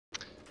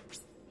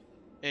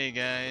Hey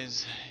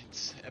guys,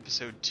 it's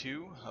episode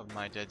 2 of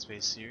my Dead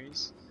Space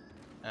series.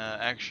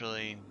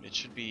 Actually, it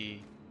should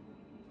be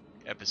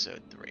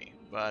episode 3,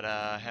 but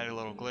I had a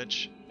little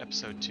glitch.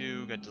 Episode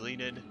 2 got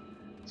deleted,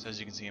 so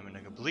as you can see I'm in a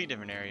complete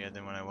different area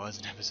than when I was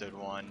in episode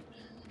 1.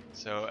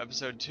 So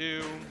episode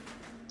 2,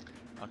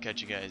 I'll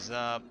catch you guys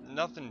up.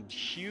 Nothing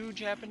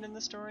huge happened in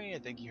the story. I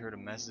think you heard a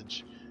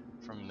message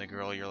from the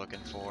girl you're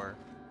looking for.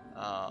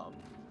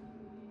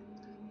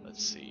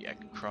 Let's see, I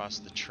can cross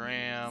the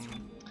tram.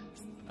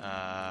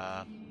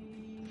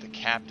 The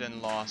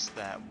captain lost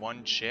that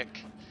one chick,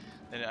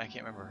 and I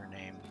can't remember her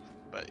name,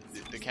 but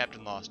the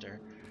captain lost her,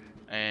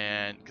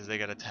 and because they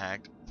got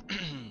attacked.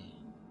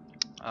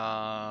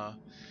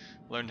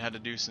 Learned how to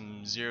do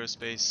some zero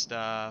space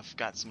stuff,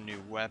 got some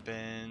new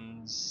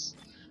weapons,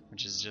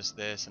 which is just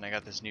this, and I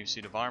got this new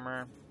suit of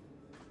armor.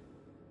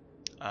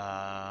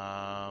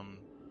 Oh,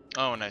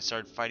 and I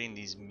started fighting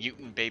these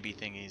mutant baby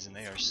thingies, and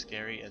they are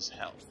scary as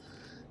hell.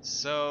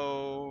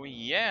 So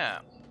yeah,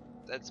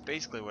 that's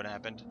basically what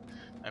happened.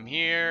 I'm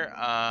here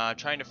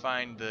trying to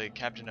find the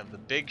captain of the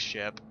big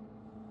ship,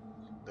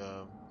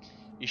 the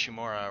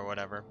Ishimura or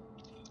whatever.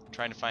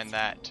 Trying to find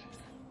that.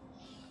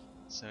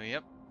 So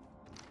yep.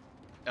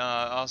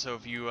 Also,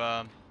 if you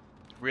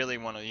really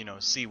want to,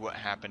 see what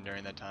happened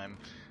during that time,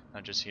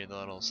 not just hear the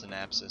little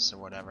synopsis or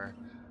whatever.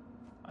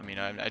 I mean,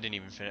 I didn't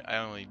even finish.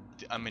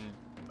 I'm in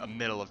the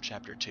middle of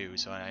chapter 2,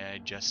 so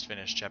I just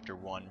finished chapter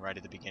 1 right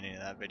at the beginning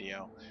of that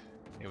video.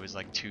 It was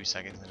like 2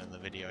 seconds into the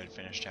video I'd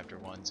finished chapter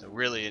 1, so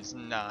really it's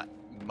not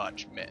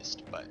much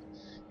missed. But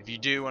if you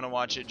do want to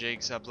watch it,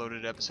 Jake's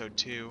uploaded episode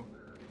 2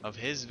 of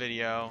his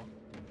video,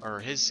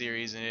 or his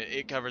series, and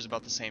it covers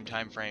about the same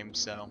time frame,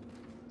 so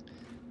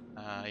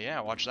yeah,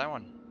 watch that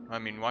one. I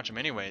mean, watch them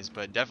anyways,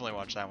 but definitely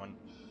watch that one.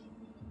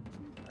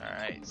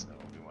 Alright, so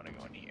we want to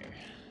go in here.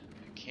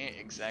 I can't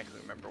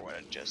exactly remember what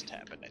had just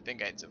happened. I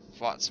think I had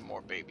fought some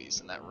more babies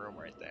in that room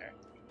right there.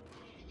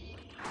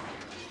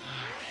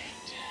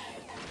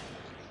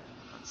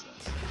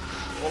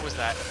 What was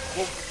that?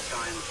 Whoa.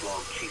 Science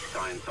Log Chief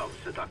Science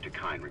Officer Dr.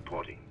 Kine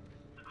reporting.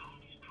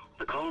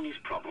 The colony's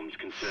problems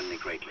concern me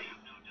greatly.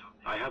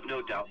 I have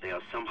no doubt they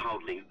are somehow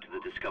linked to the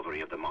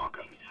discovery of the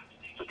marker,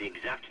 but the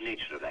exact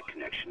nature of that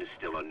connection is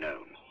still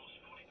unknown.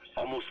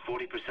 Almost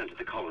 40% of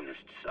the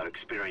colonists are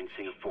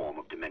experiencing a form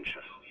of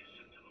dementia.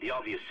 The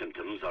obvious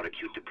symptoms are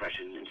acute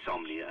depression,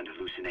 insomnia, and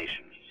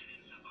hallucination.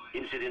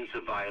 Incidents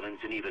of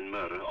violence and even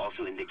murder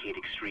also indicate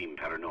extreme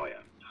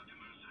paranoia.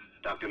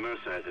 Dr.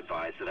 Mercer has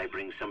advised that I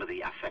bring some of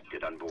the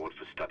affected on board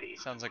for study.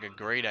 Sounds like a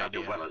great idea.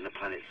 Dr. Wellen, the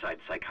planet-side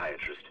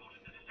psychiatrist,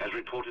 has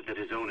reported that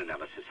his own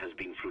analysis has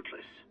been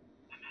fruitless.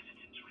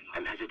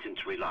 I'm hesitant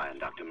to rely on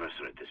Dr.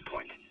 Mercer at this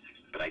point,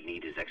 but I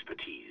need his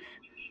expertise.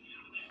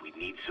 We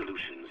need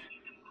solutions,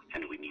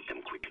 and we need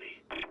them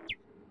quickly.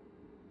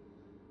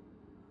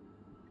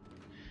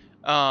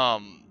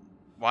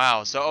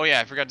 Wow, so, oh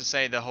yeah, I forgot to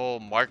say the whole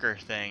marker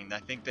thing. I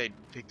think they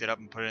picked it up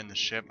and put it in the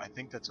ship. I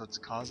think that's what's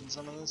causing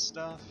some of this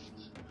stuff.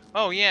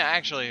 Oh yeah,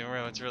 actually,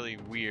 what's really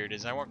weird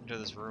is I walked into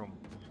this room.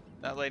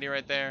 That lady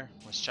right there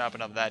was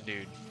chopping up that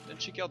dude. Then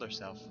she killed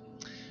herself.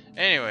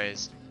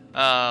 Anyways,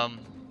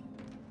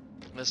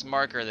 this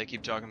marker they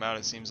keep talking about,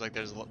 it seems like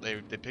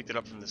they picked it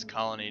up from this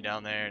colony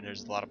down there, and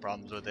there's a lot of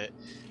problems with it.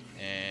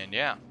 And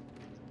yeah,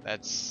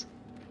 that's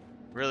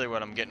really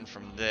what I'm getting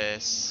from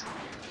this.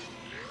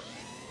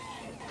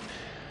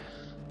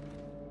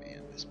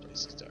 Man, this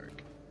place is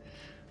dark.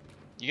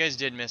 You guys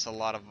did miss a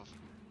lot of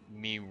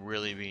me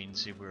really being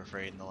super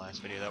afraid in the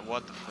last video. That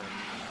what the frick?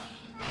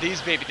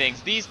 These baby things,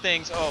 these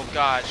things, oh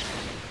gosh.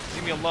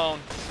 Leave me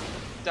alone.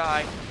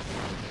 Die.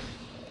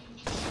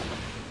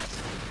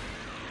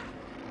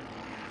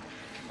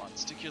 Come on,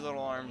 stick your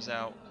little arms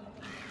out.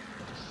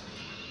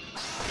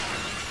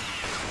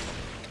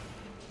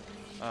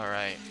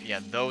 Alright, yeah,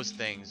 those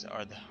things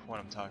are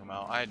what I'm talking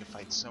about. I had to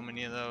fight so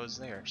many of those.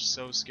 They are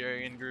so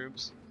scary in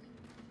groups.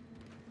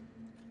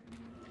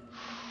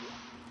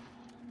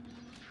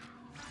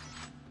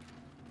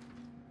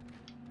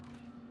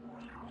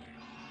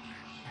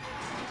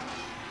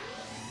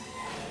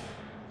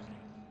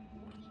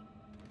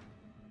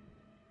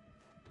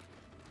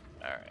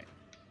 Alright.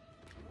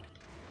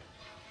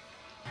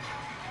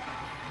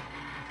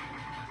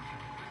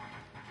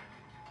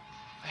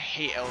 I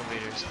hate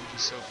elevators. I'm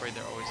just so afraid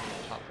they're always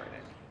gonna pop right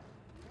in.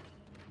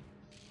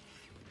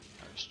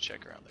 I'll just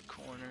check around the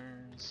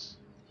corners.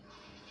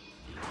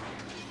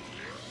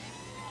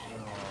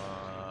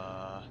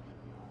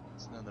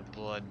 It's another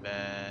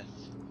bloodbath.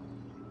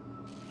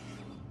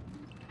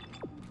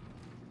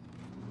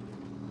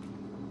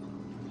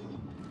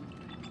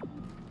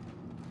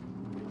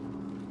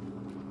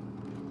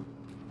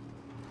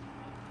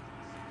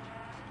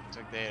 Looks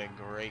like they had a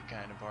great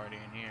kind of party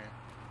in here.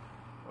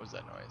 What was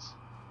that noise?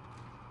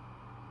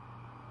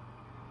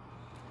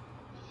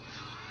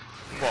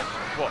 Whoa,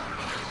 whoa.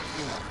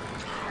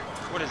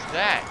 What is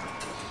that?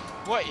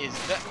 What is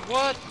that?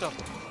 What the?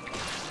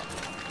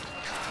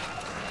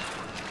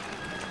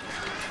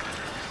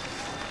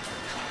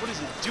 What is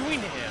it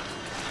doing to him?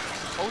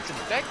 Oh, it's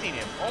infecting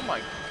him. Oh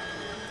my.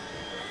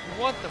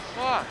 What the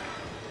fuck?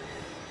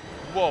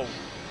 Whoa.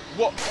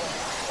 Whoa.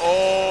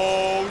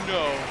 Oh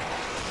no.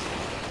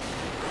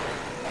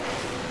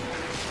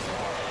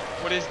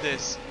 What is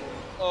this?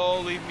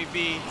 Oh, leave me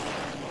be.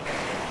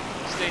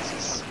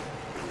 Stasis.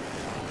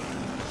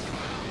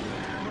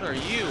 What are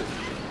you?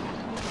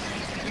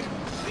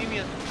 Leave me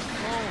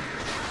alone.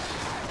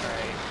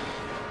 Alright.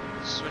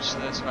 Switch to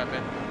this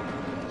weapon.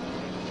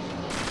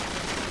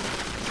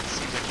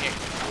 Seems I can't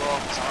blow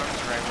off his arms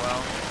very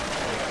well.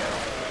 There we go.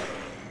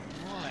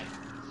 What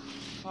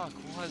the fuck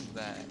was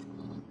that?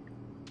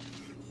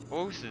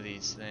 Both of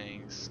these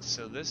things.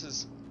 So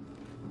this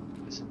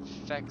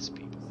infects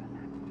people.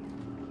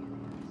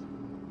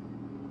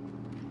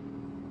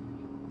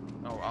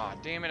 Oh, ah,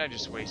 damn it, I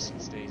just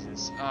wasted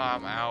stasis. Ah,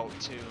 I'm out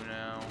too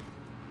now.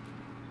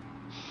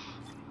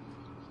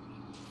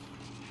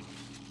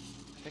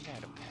 I think I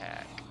had a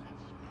pack.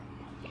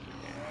 Yeah.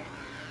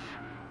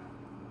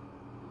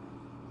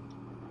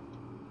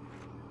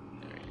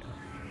 There we go.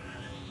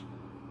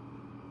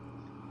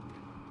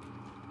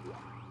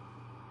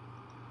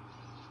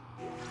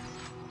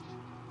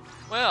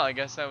 Well, I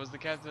guess that was the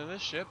captain of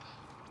this ship.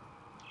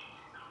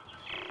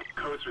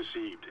 Codes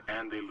received,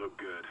 and they look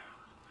good.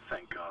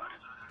 Thank God.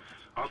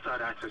 I'll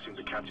start accessing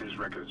the captain's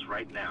records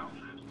right now.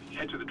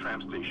 Head to the tram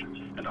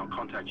station, and I'll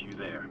contact you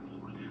there.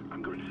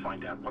 I'm going to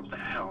find out what the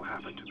hell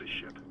happened to this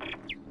ship. I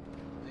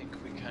think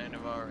we kind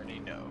of already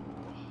know.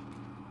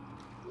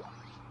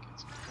 Get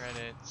some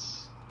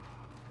credits.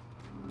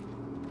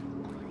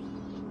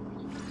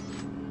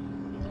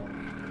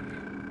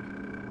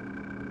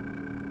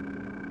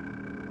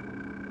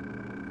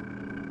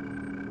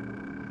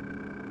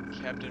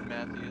 Captain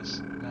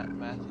Matthews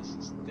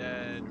is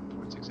dead.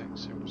 Reports exact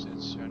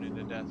circumstances surrounding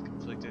the death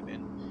conflicted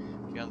in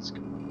Fion's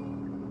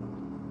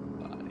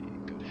body.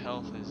 Good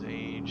health, his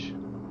age.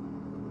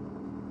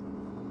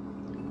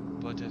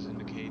 Blood test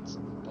indicates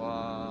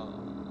blah.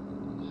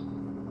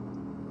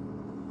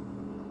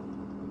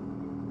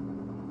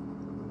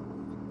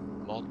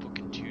 Multiple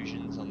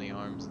contusions on the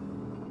arms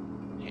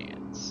and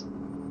hands.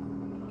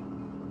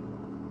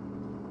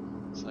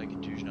 Slight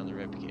contusion on the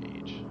rib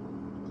cage.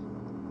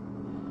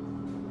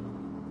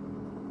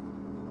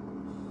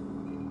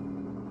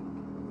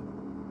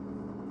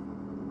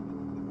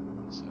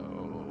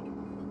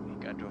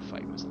 Into a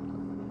fight with someone.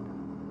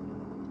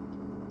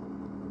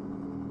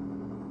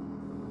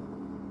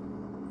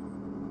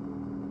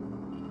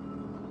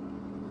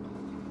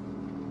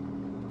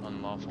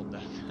 Unlawful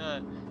death. Yeah.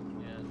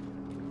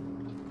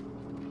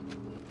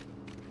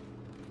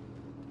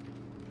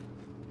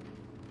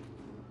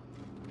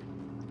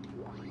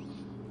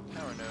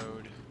 Power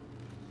node.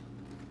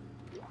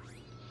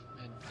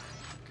 And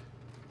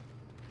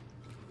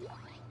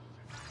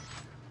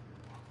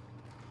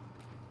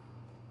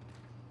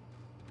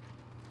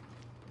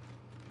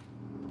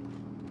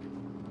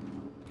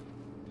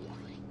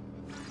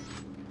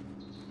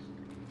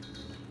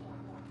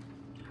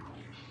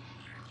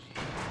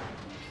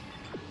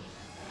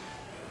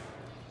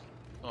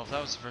well, if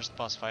that was the first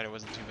boss fight, it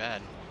wasn't too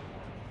bad.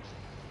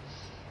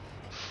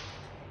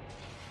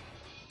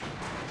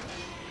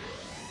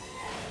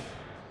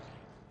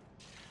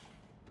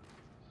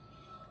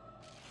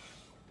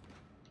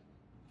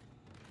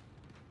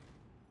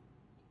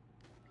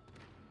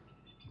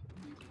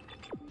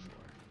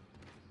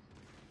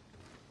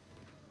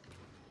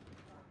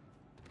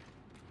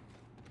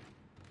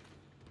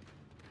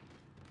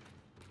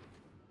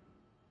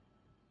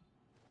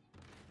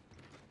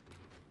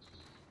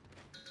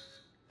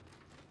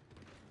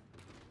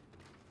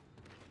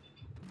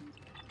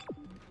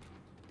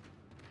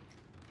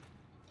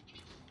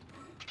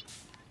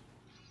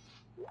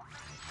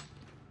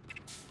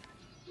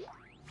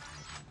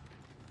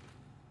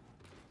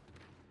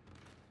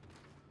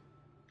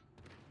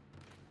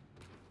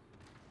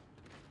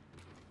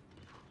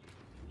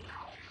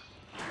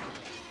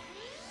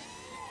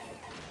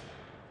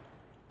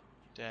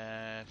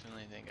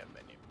 Definitely think I've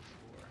been here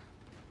before.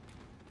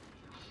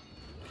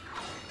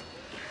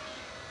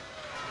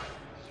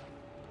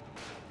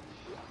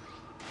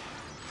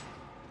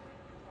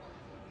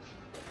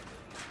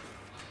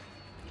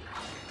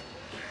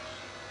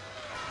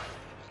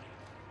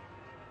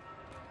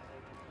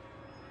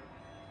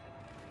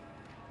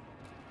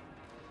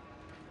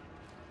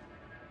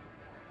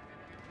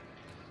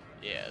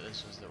 Yeah,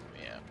 this was the,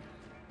 yeah.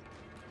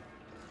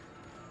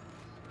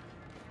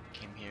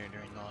 Came here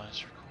during the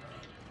last recording.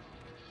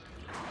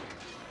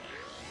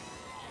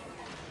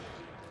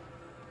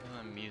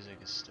 Well, the music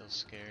is still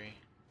scary.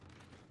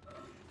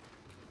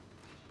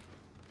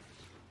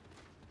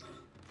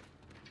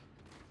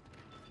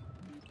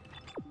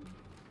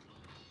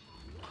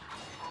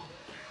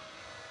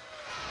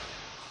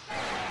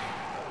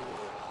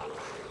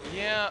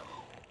 Yeah.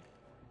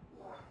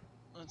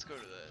 Let's go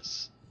to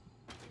this.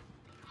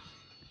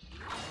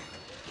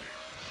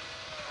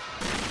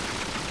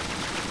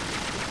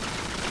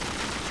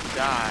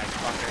 Die,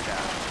 fucker,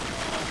 die.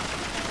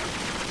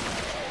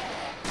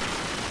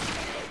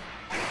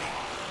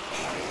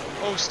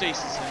 Oh,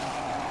 Stasis in.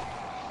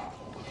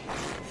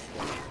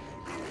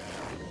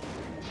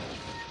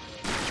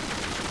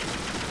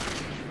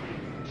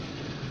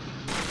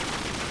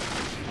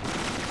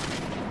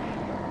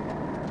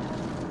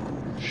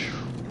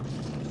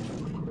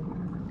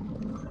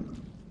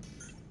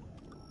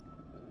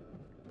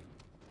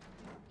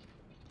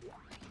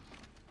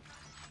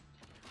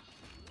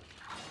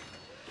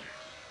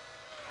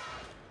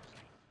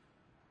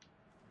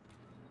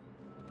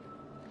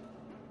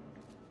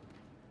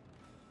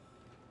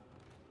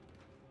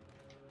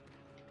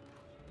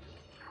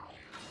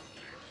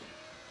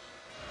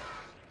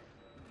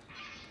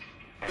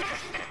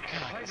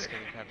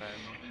 crap out of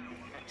me.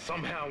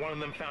 Somehow one of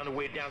them found a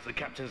way down to the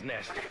captain's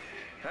nest.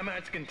 I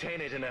managed to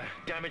contain it in a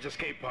damaged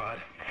escape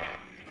pod.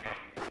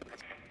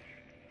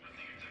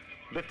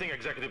 Lifting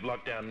executive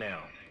lockdown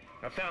now.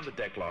 I found the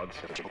deck logs.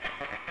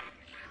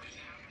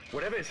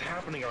 Whatever is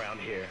happening around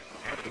here,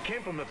 it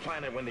came from the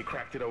planet when they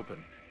cracked it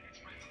open.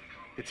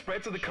 It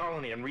spread to the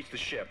colony and reached the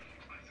ship.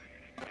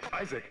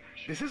 Isaac,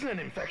 this isn't an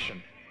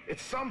infection.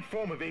 It's some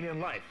form of alien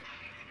life.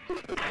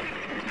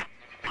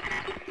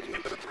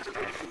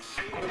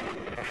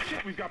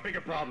 Shit, we've got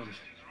bigger problems.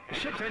 The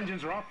ship's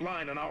engines are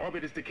offline and our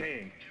orbit is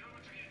decaying.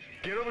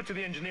 Get over to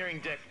the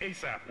engineering deck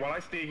ASAP while I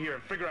stay here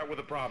and figure out what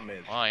the problem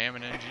is. Well, I am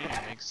an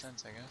engineer. Makes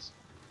sense, I guess.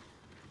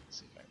 Let's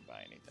see if I can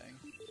buy anything.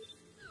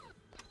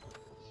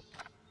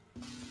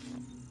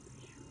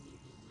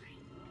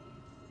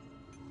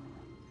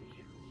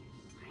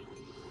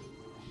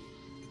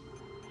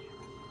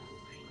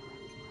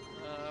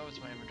 What's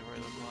my inventory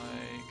look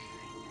like?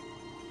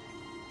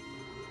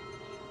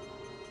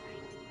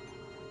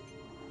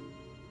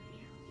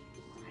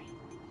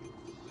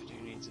 I do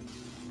need some.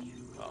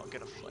 Oh, I'll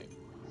get a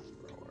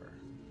flamethrower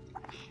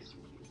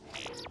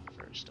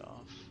first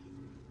off.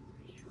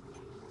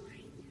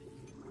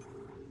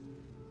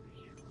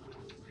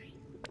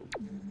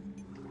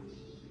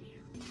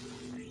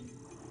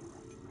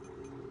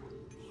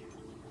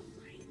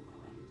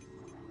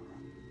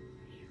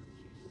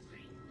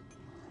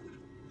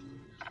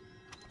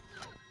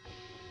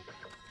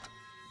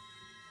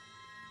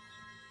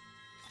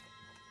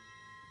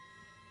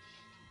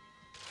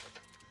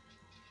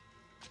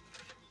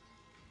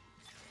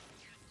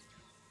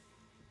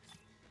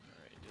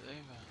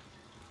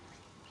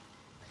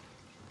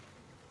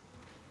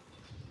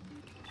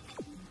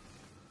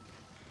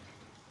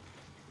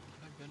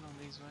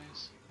 These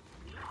ways.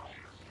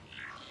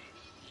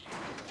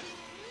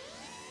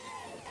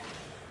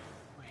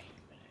 Wait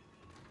a minute.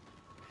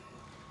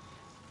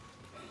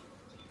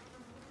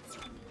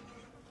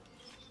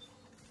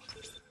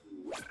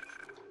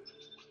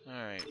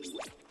 Alright.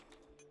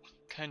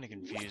 Kinda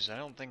confused. I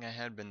don't think I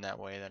had been that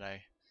way that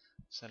I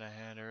said I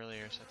had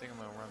earlier, so I think I'm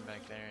gonna run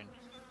back there and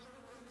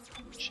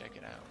check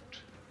it out.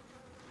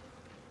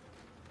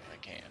 If I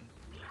can.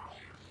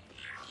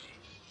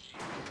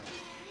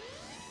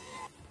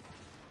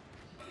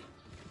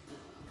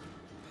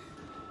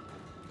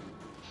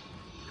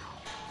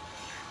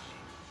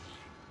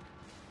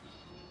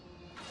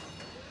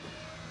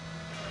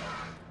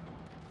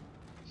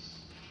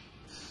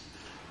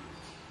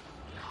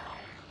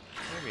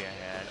 Maybe I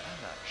had,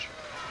 I'm not sure.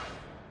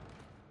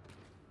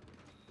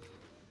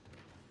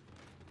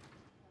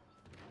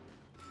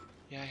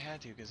 Yeah, I had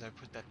to because I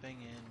put that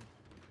thing in.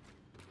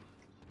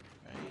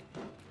 Right?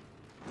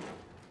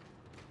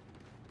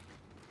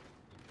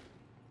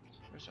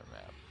 Where's our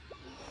map?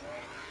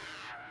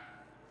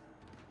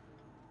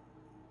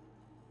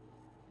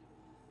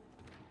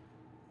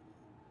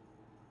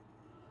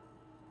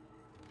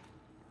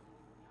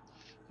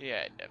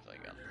 Yeah, I definitely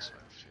got this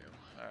one too.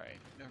 Alright,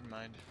 never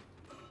mind.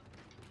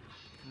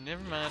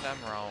 Never mind,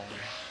 I'm wrong.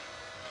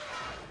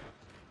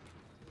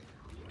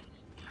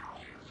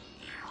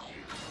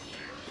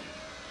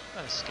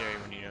 Not as scary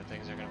when you know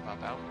things are gonna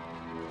pop out.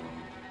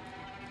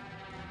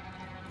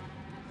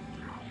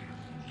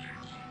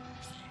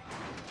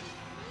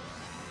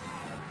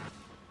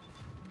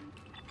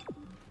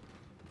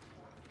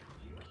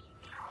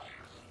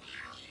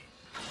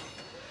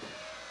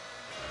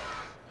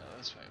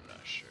 This way I'm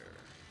not sure.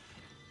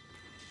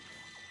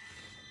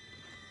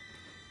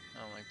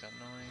 I don't like that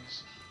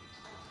noise.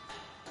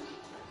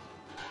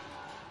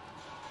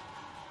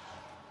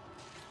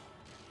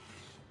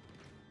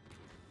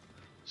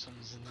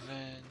 Someone's in the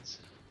vents.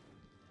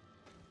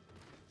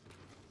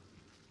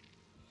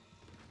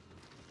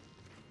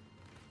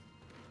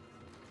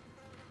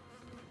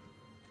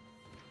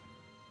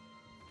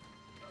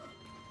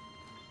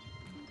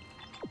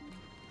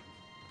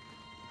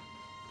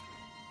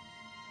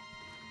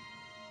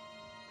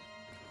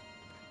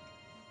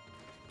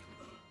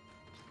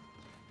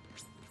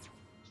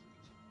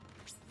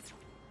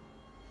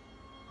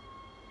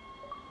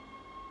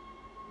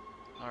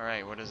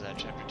 Alright, what is that?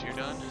 Chapter 2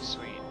 done?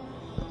 Sweet.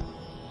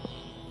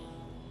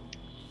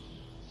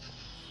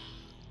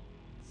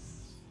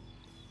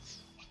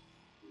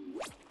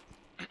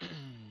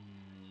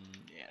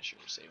 Yeah, sure,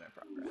 save my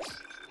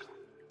progress.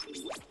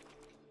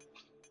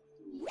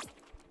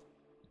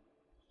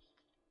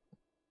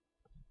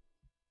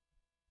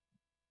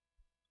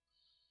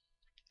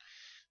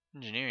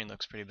 Engineering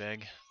looks pretty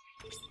big.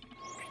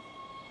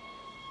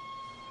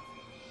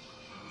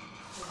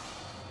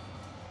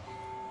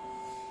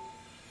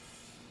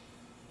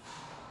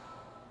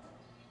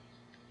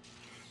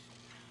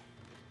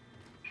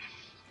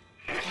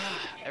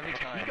 Every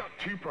time. We got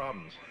two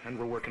problems, and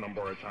we're working on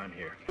borrowed time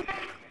here.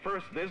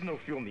 First, there's no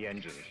fuel in the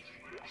engines.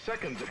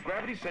 Second, the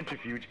gravity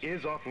centrifuge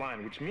is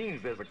offline, which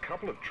means there's a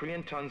couple of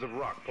trillion tons of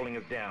rock pulling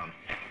us down.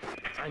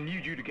 I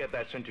need you to get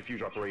that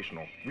centrifuge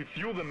operational.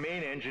 Refuel the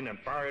main engine and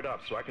fire it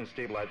up so I can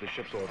stabilize the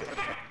ship's orbit.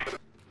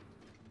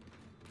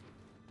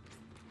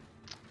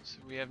 So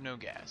we have no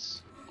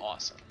gas.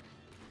 Awesome.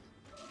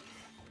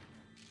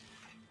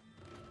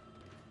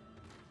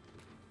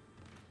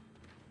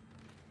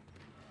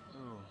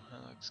 Ooh,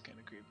 that looks kind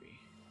of creepy.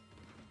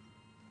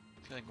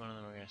 I feel like one of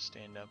them are gonna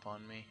stand up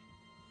on me.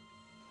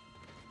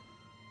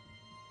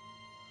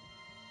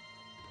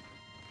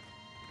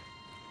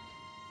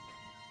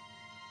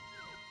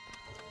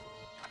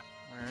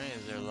 Alright,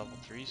 is there a level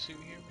 3 suit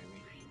here,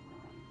 maybe?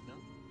 No?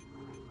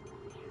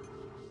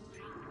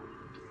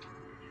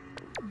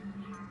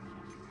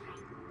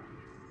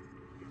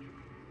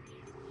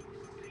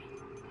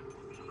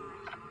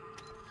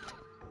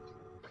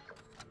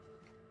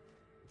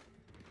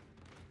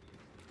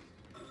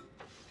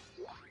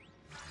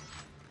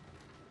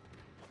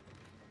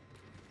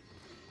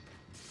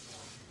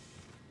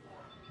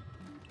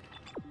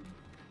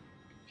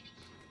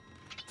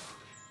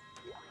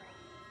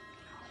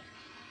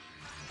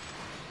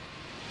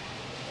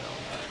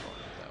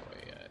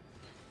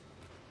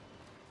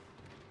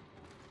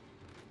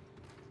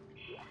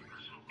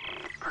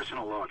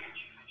 Personal log.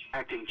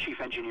 Acting Chief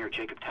Engineer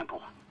Jacob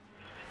Temple.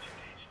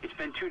 It's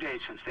been 2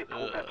 days since they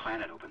pulled that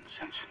planet open,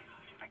 since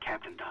the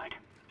captain died.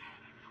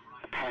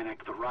 The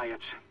panic, the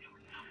riots,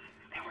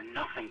 they were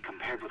nothing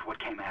compared with what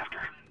came after.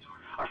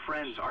 Our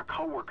friends, our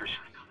co-workers,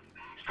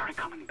 started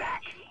coming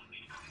back.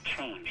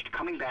 Changed,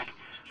 coming back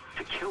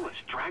to kill us,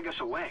 drag us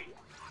away.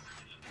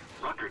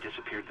 Rucker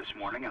disappeared this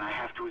morning, and I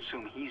have to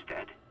assume he's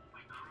dead.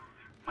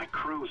 My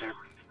crew, they're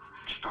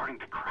starting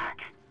to crack.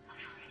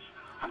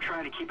 I'm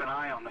trying to keep an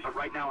eye on them, but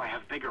right now I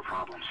have bigger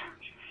problems.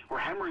 We're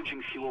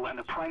hemorrhaging fuel and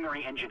the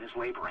primary engine is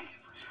laboring.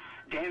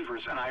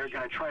 Danvers and I are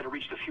going to try to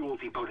reach the fuel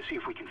depot to see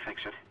if we can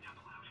fix it.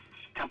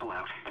 Temple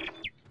out.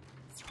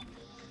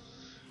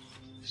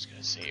 Just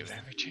gonna save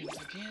every chance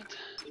I get.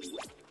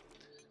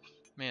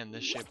 Man,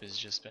 this ship has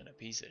just been a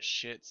piece of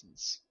shit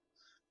since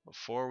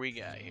before we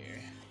got here.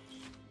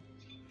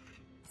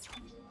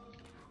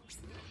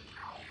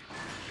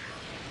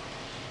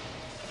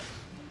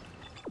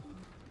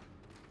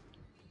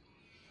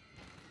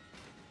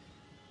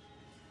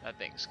 That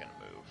thing's gonna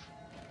move.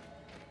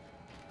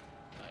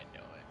 I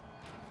know it.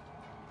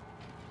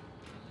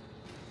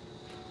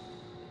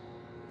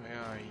 Where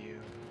are you?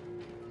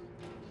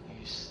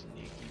 You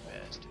sneaky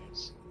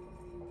bastards.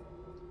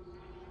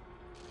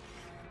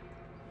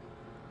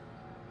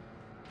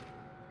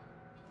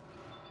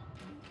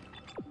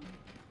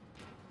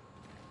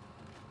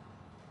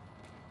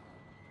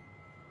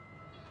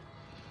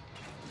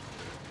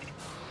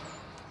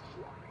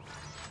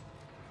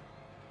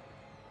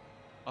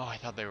 Oh, I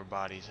thought they were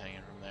bodies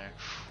hanging from there.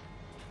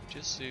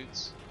 Just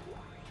suits.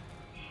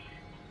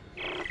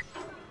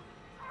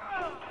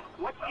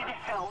 What in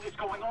hell is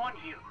going on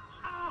here?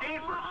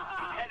 Danvers!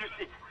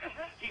 Henderson!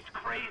 He's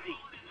crazy!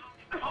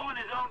 Pulling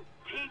his own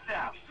teeth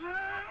out!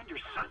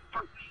 Henderson,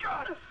 for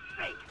God's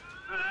sake!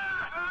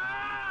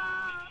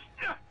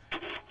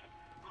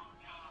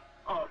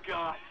 Oh,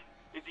 God.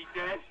 Is he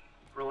dead?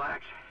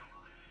 Relax.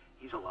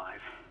 He's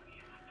alive.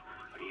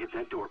 But he hit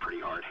that door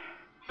pretty hard.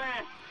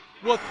 Man!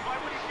 What Why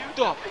would he do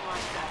the? something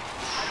like that?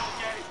 I don't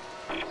get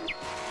it.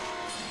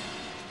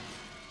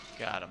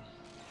 Got him.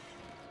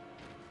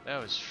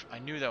 That was. I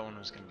knew that one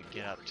was gonna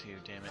get up too.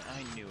 Damn it!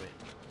 I knew it.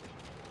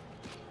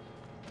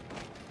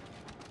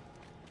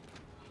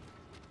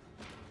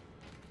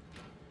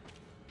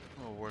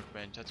 Oh,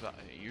 workbench. That's about.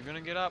 You're gonna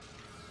get up?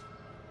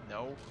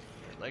 No.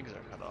 Your legs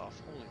are cut off.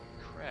 Holy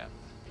crap!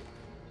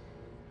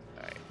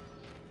 All right.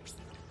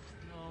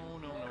 No,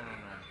 no, no, no, no.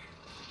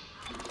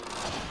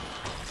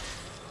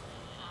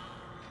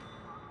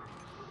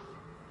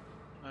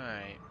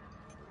 Alright.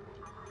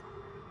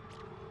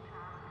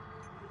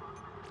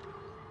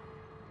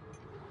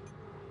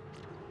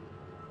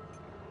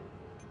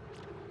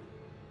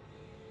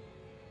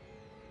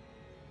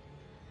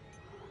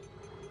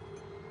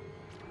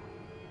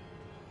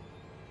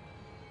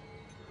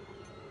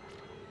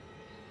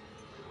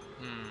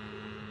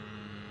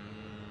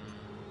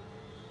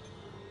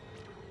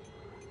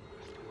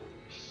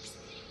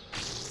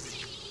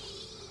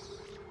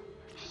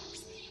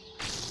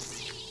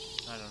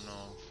 I don't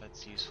know if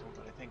that's useful,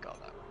 but I think all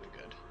that would be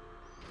good.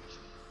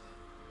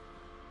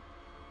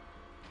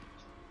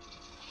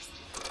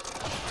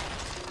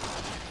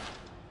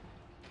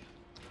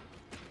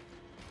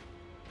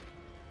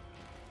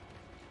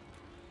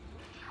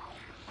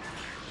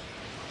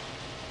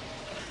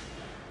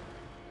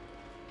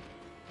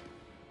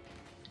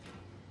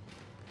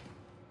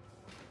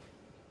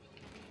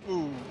 Ooh, ooh,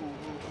 ooh, ooh,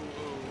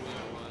 ooh,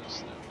 there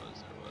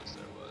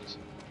was.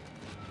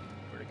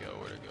 Where'd it go,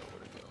 where'd it go,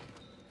 where'd it go?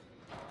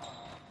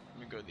 Let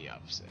me go the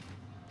opposite.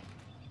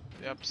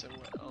 The opposite way.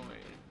 Oh wait,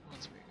 it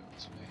wants me to go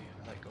this way.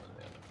 I like going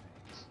the other way.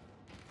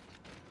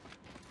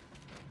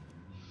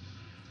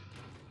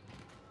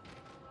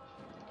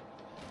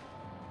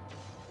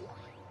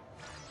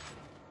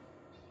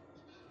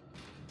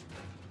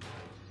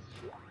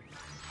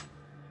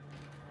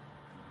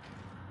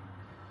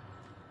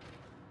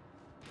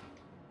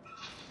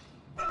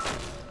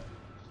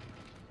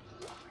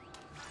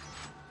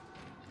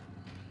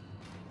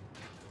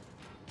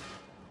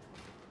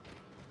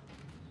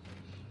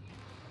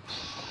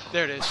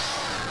 There it is. Okay.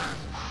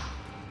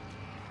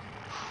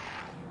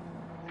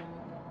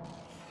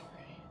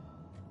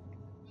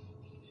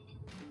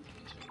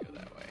 So we go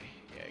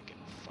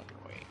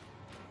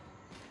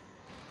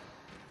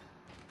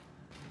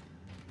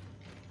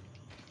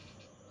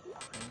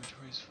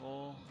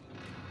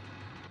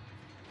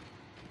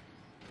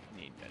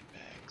Med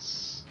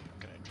bags. What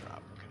can I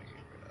drop? What can I get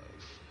rid of?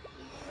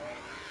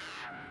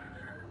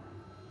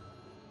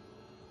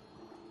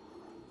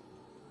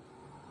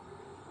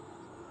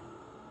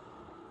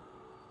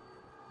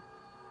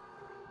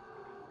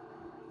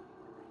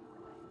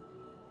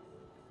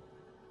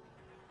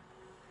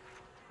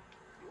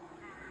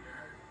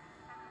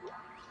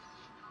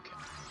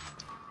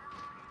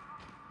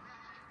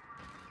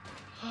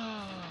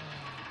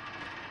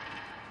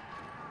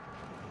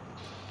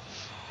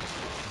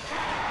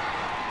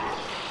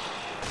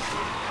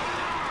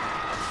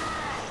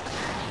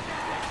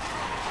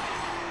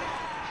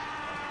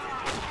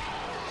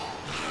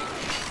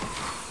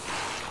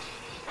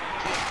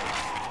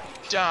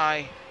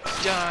 Die!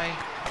 Die!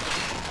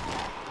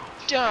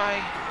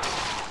 Die!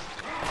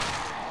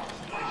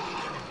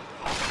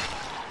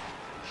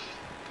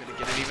 Gonna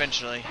get it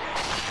eventually.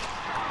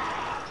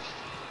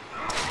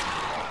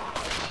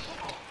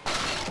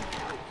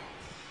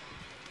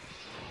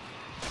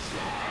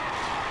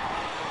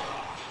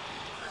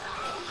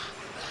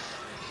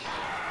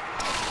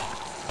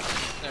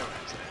 There it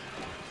is.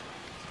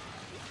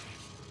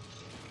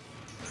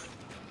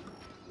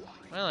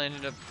 Well, I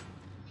ended up.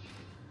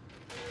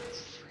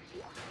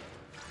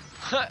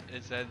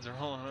 Its head's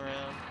rolling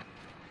around.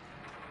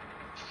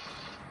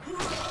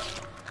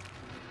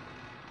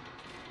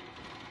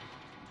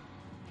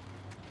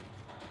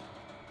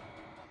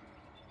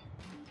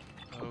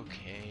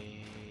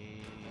 Okay.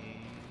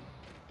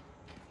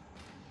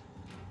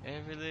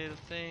 Every little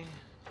thing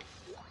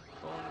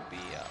gonna be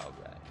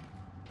alright.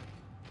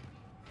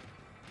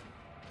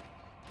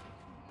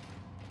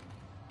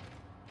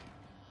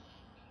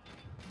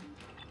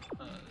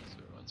 This is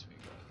where it wants me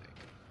to go, I think.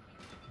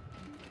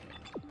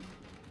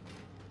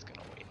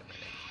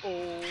 Oh.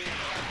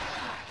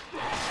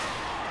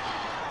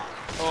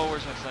 Oh,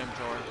 where's my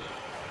flamethrower?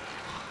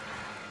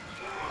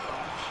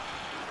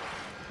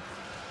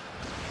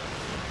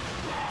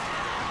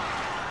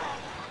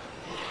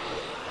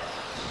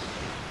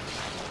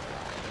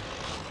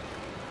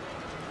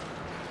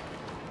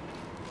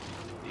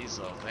 These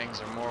little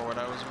things are more what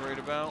I was worried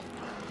about.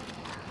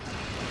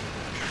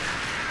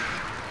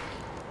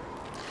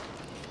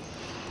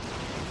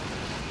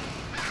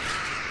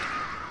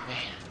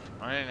 Man,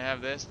 when I didn't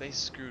have this, they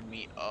screwed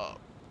me up.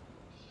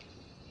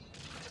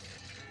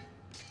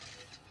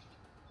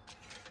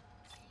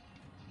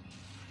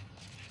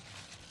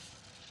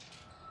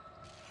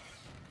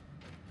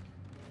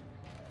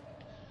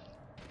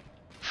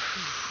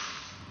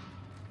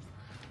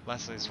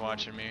 Leslie's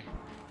watching me.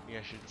 You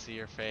guys should see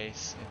her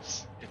face.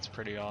 It's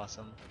pretty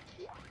awesome.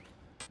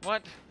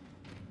 What?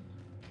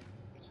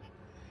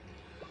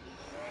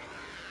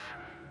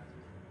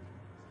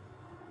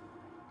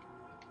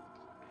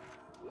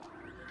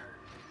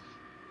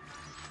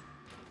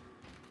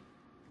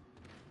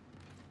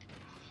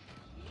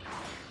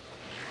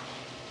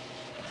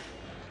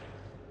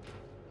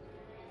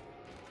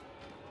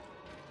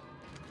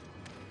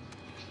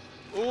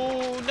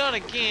 Oh, not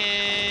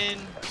again!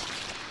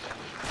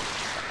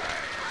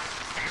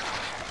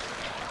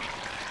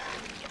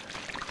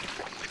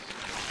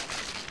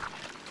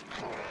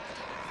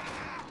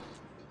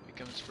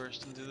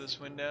 Burst into this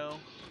window.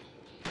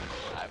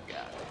 I've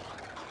got it.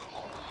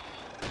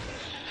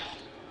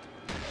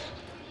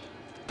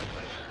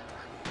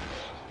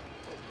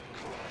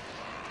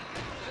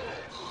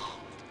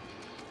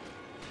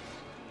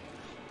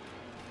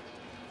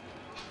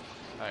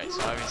 Alright,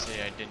 so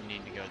obviously I didn't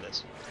need to go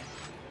this way.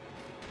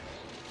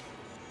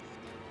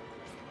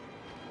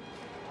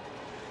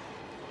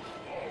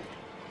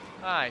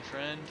 Hi,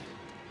 friend.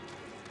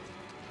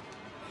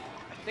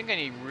 I think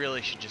I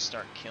really should just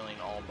start killing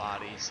all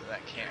bodies so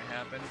that can't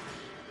happen.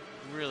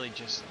 Really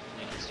just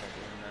need to start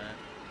doing that.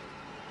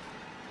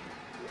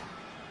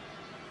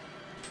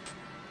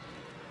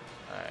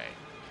 Alright.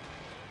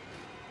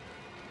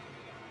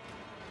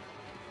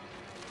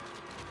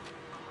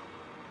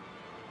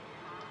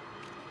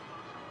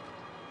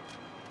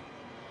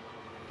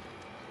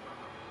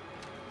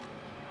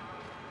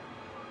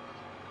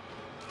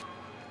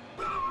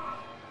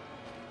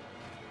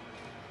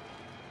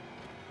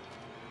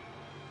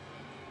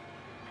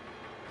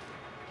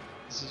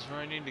 This is where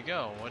I need to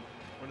go. What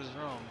is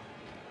wrong?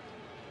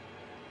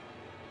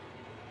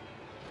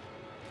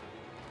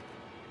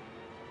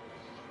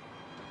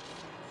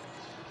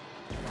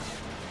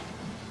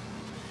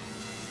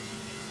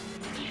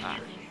 Ah.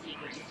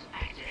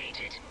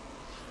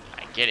 I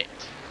get it.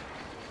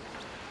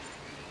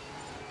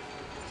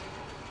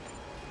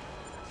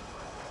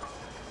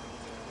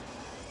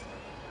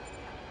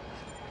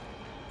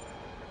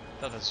 I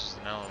thought this was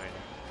an elevator.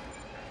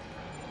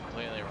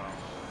 Completely wrong.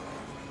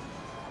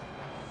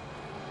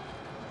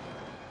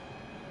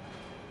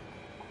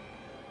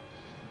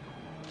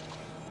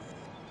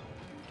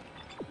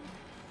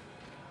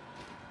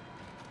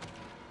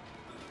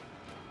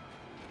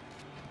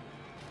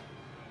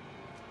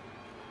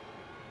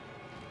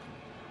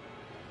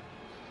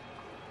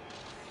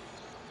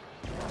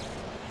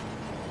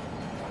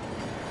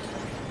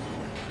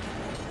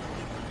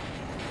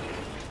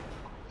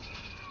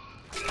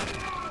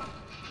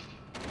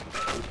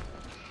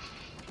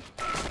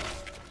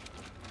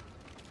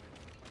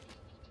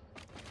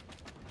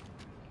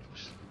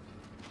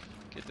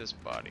 this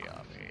body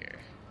off here.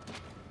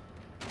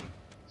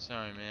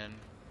 Sorry, man.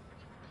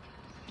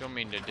 Don't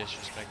mean to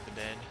disrespect the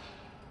dead.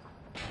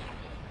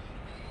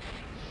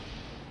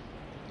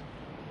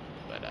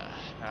 But,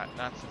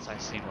 not since I've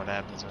seen what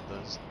happens when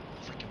those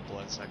freaking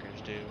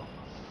bloodsuckers do.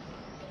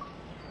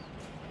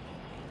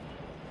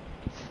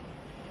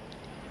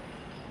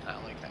 I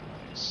don't like that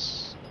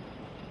noise.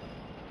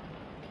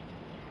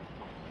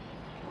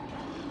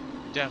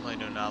 Definitely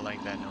do not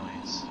like that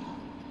noise.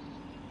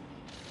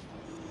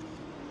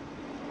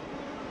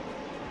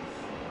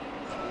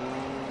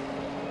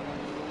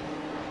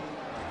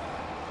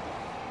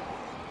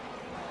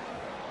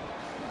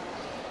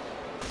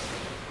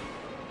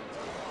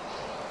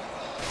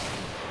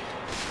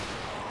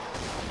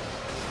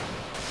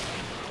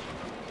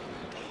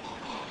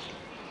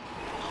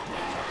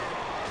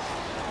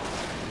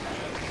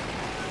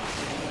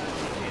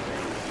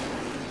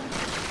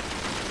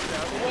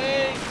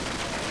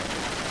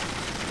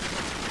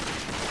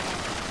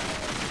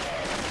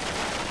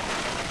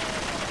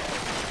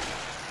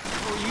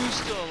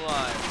 Still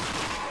alive.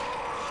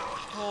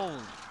 Holy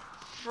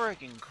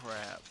freaking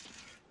crap.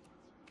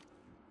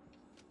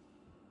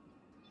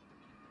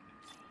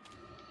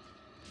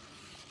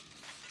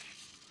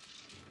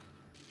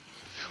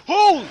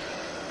 Holy!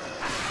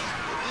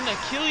 Didn't I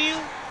kill you?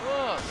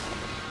 Ugh.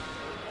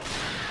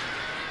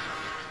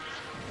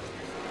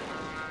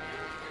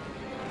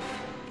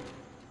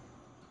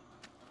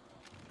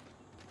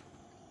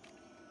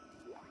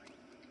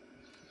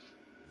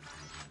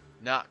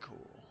 Not cool.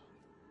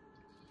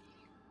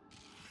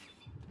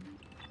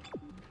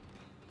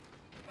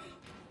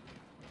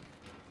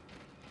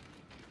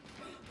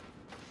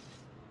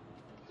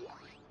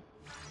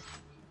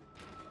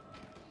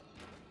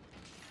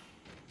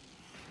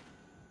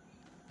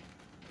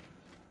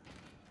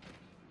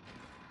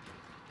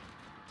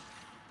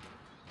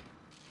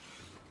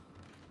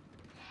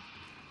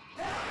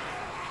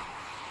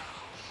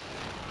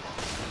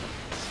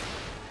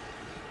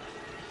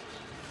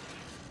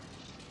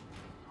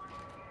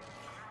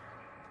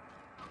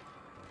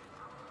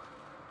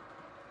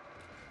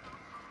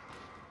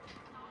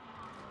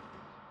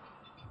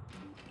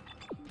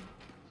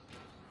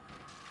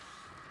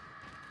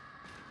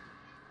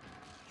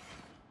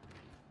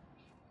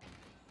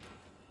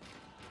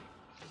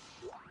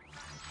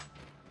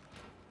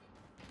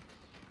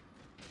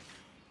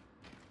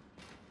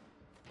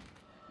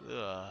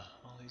 Ugh,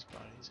 all these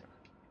bodies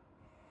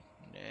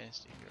are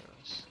nasty,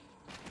 gross.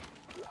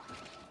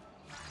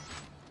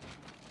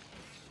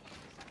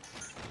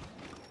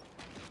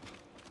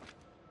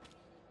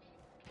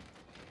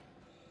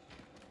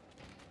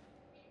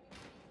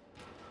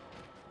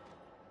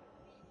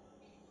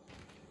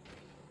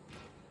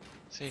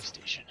 Safe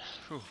station.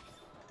 Whew.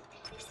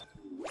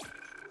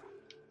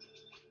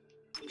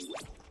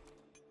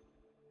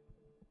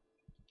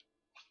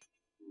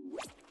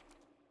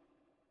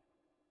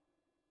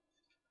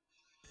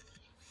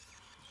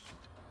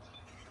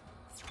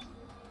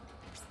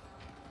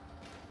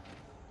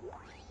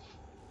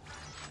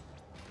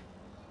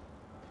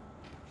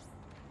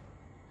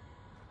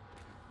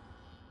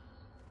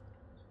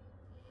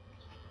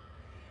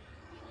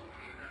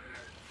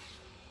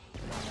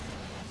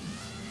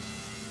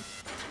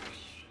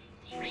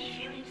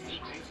 Refueling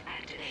sequence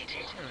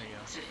activated. There we go.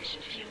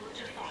 Sufficient fuel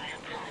to fire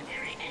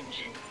primary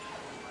engine.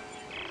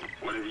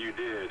 Whatever you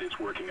did, it's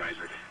working,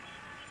 Isaac.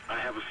 I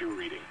have a fuel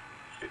reading.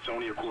 It's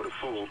only a quarter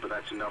full, but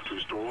that's enough to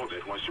restore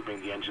orbit once you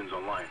bring the engines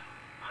online.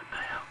 What the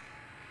hell?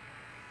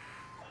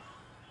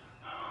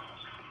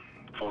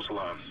 False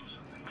alarm.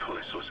 Thought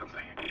I saw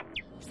something.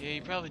 Yeah,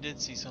 you probably did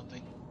see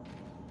something.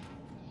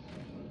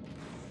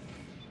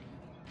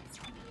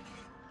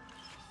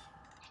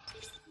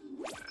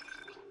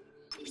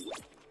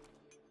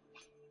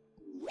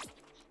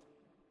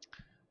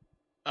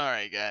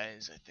 Alright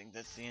guys, I think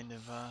that's the end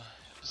of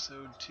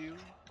episode 2-3,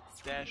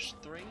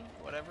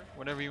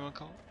 whatever you want to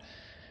call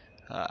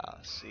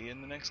it. See you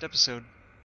in the next episode.